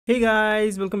Hey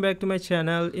guys, welcome back to my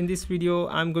channel. In this video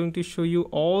I'm going to show you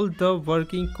all the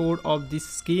working code of this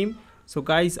scheme. So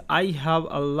guys, I have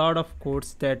a lot of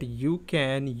codes that you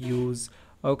can use.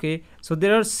 Okay, so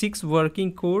there are 6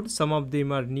 working codes. Some of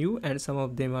them are new and some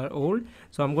of them are old,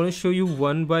 so I'm going to show you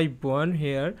one by one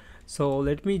here. So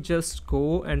let me just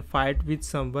go and fight with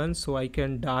someone so I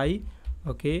can die.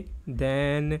 Okay,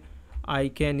 then I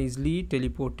can easily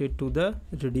teleport it to the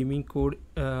redeeming code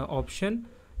option.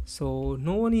 So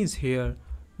no one is here.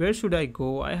 Where should I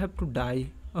go? I have to die.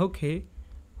 Okay,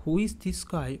 who is this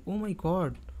guy? Oh my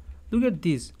god, look at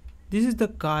this. This is the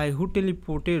guy who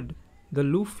teleported the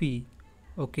Luffy.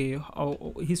 Okay,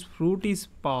 his fruit is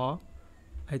paw,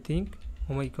 I think.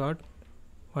 Oh my god,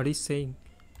 what is saying?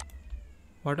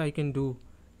 What I can do?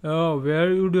 Oh,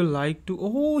 where would you like to?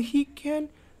 Oh, he can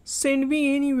send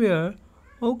me anywhere.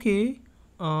 Okay,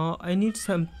 I need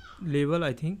some level,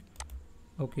 I think.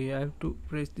 Okay, I have to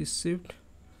press this shift.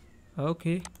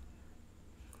 Okay,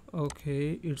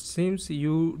 okay, it seems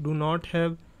you do not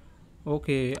have.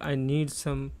 Okay, I need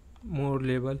some more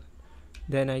level,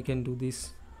 then I can do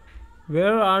this.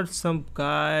 Where are some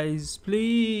guys?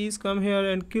 Please come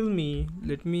here and kill me.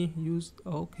 Let me use.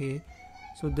 Okay,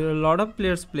 so there are a lot of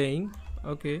players playing.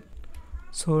 Okay,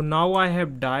 so now I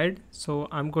have died, so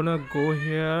I'm gonna go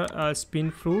here,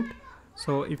 spin fruit.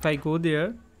 So if I go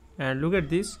there and look at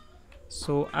this,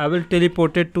 so I will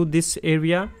teleport it to this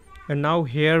area, and now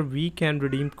here we can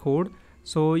redeem code.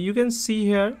 So you can see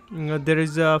here, there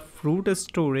is a fruit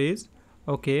storage.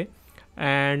 Okay,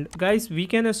 and guys, we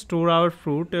can store our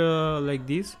fruit like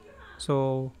this.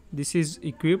 So this is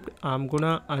equipped. I'm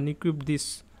gonna unequip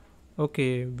this.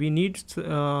 Okay, we need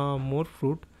more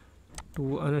fruit to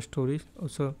unstore it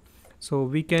also. So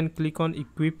we can click on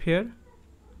equip here.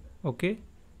 Okay,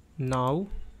 now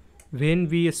when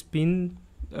we spin,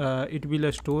 it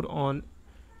will store on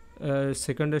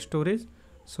second storage.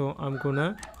 So I'm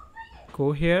gonna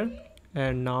go here,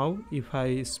 and now if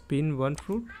I spin one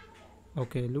fruit,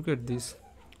 okay, look at this,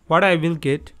 what I will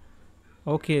get.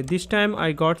 Okay, this time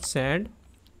I got sand.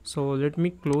 So let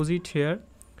me close it here,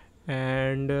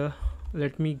 and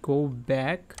let me go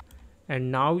back,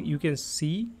 and now you can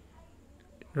see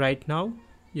right now,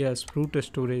 yes, fruit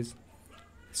storage.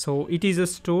 So it is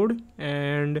stored,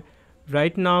 and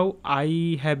right now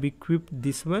I have equipped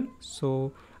this one.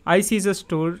 So ice is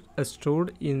stored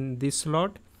in this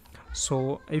slot.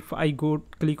 So if I go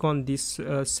click on this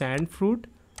sand fruit,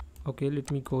 okay,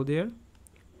 let me go there.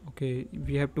 Okay,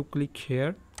 we have to click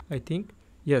here, I think.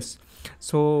 Yes,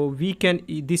 so we can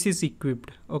this is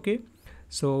equipped. Okay,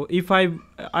 so if I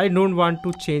don't want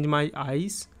to change my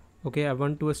ice. Okay, I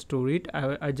want to store it.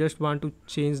 I just want to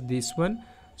change this one.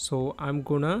 So I'm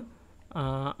gonna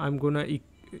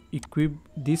equip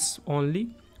this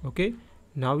only. Okay,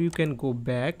 now you can go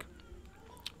back,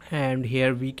 and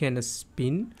here we can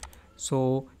spin.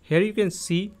 So here you can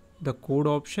see the code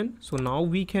option. So now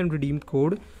we can redeem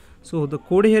code. So the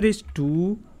code here is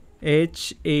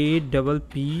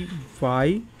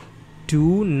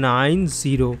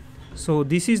 2HAPPY290. so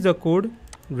this is the code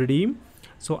redeem.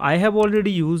 So I have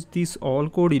already used this all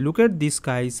code. Look at this,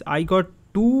 guys, I got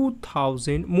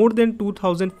 2000, more than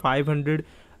 2500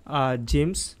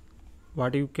 gems,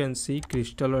 what you can see,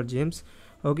 crystal or gems.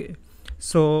 Okay,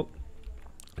 so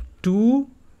 2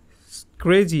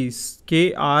 crazy,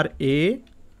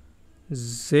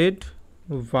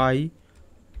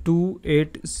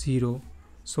 KRAZY280.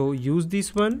 so use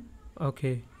this one.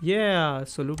 Okay, yeah,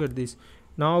 so look at this.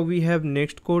 Now we have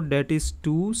next code, that is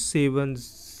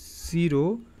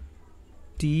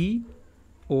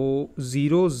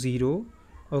 270TO00.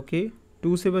 okay,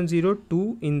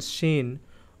 2702 insane,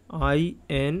 INSHANE.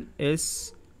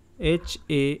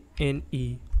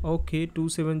 okay,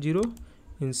 270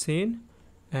 insane,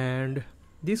 and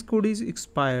this code is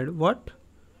expired. What?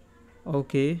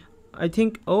 Okay, I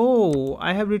think, oh,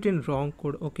 I have written wrong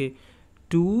code. Okay,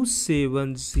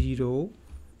 270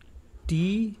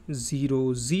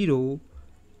 T00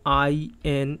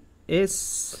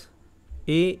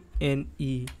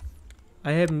 INSANE.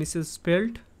 I have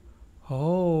misspelled.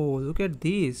 Oh, look at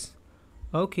this.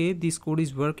 Okay, this code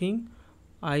is working.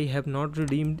 I have not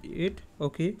redeemed it.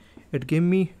 Okay, it gave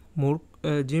me more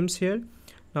gems here.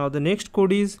 Now the next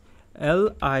code is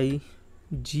LIGHTNINGHYPE.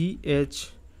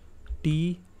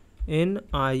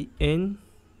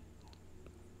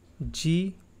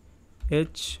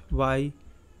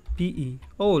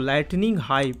 oh, lightning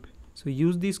hype. So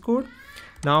use this code.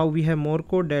 Now we have more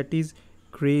code, that is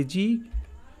crazy,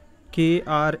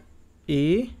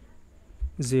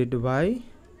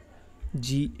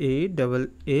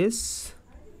 KRAZYGASS.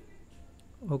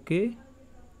 okay,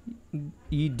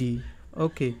 ED.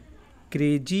 Okay,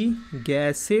 crazy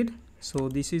acid. So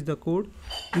this is the code.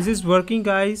 This is working,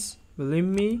 guys, believe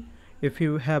me. If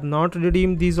you have not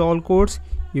redeemed these all codes,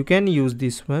 you can use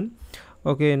this one.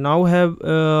 Okay, now have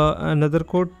another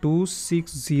code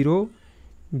 260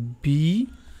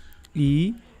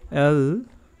 BELIEVE.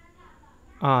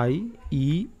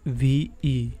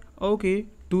 Okay,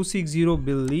 260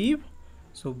 believe.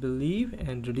 So believe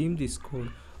and redeem this code.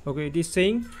 Okay, it is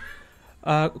saying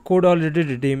code already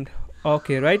redeemed.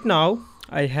 Okay, right now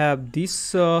I have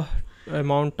this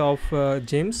amount of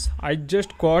gems. I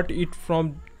just got it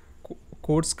from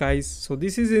codes, guys. So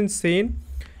this is insane.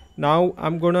 Now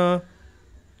I'm gonna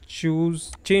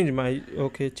change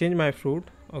my fruit.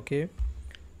 Okay,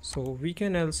 so we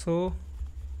can also,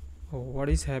 oh, what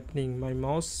is happening? My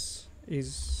mouse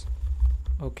is,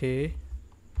 okay,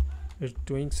 it's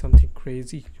doing something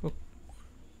crazy. Oh,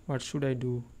 what should I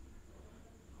do?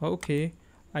 Okay,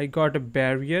 I got a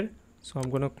barrier, so I'm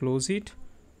gonna close it,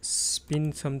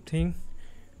 spin something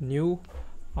new.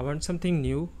 I want something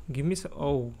new. Give me some.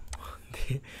 Oh,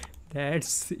 that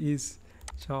is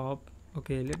chop.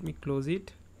 Okay, let me close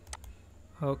it.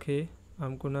 Okay,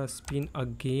 I'm gonna spin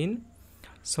again.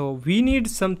 So we need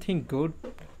something good.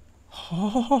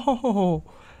 Oh,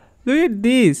 look at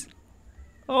this.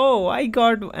 Oh, I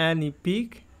got an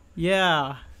epic.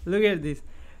 Yeah, look at this.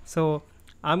 So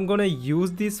I'm gonna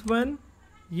use this one.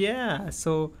 Yeah,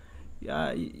 so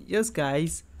yes,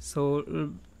 guys. So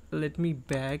let me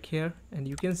back here, and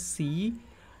you can see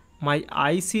my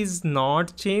ice is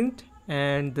not changed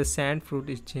and the sand fruit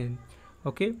is changed.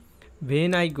 Okay,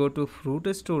 when I go to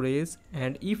fruit storage,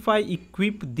 and if I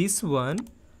equip this one,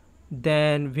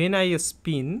 then when I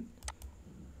spin,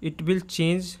 it will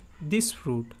change this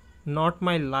fruit, not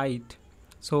my light.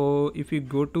 So if you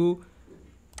go to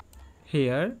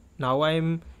here, now I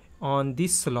am on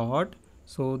this slot,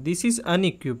 so this is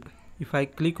unequipped. If I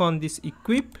click on this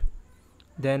equip,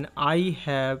 then I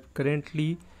have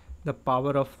currently the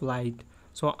power of light.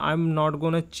 So I'm not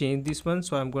gonna change this one,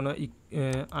 so I'm gonna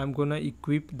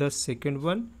equip the second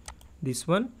one, this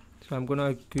one. So I'm gonna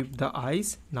equip the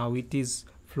ice. Now it is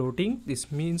floating.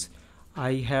 This means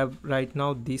I have right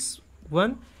now this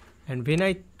one, and when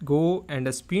I go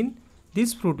and spin,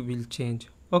 this fruit will change.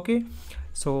 Okay,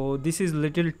 so this is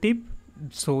little tip,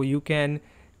 so you can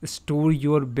store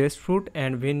your best fruit,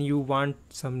 and when you want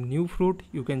some new fruit,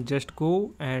 you can just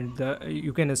go and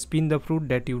you can spin the fruit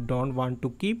that you don't want to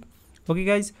keep. Okay,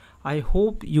 guys, I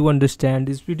hope you understand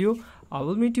this video. I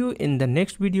will meet you in the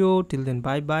next video. Till then,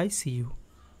 bye bye, see you.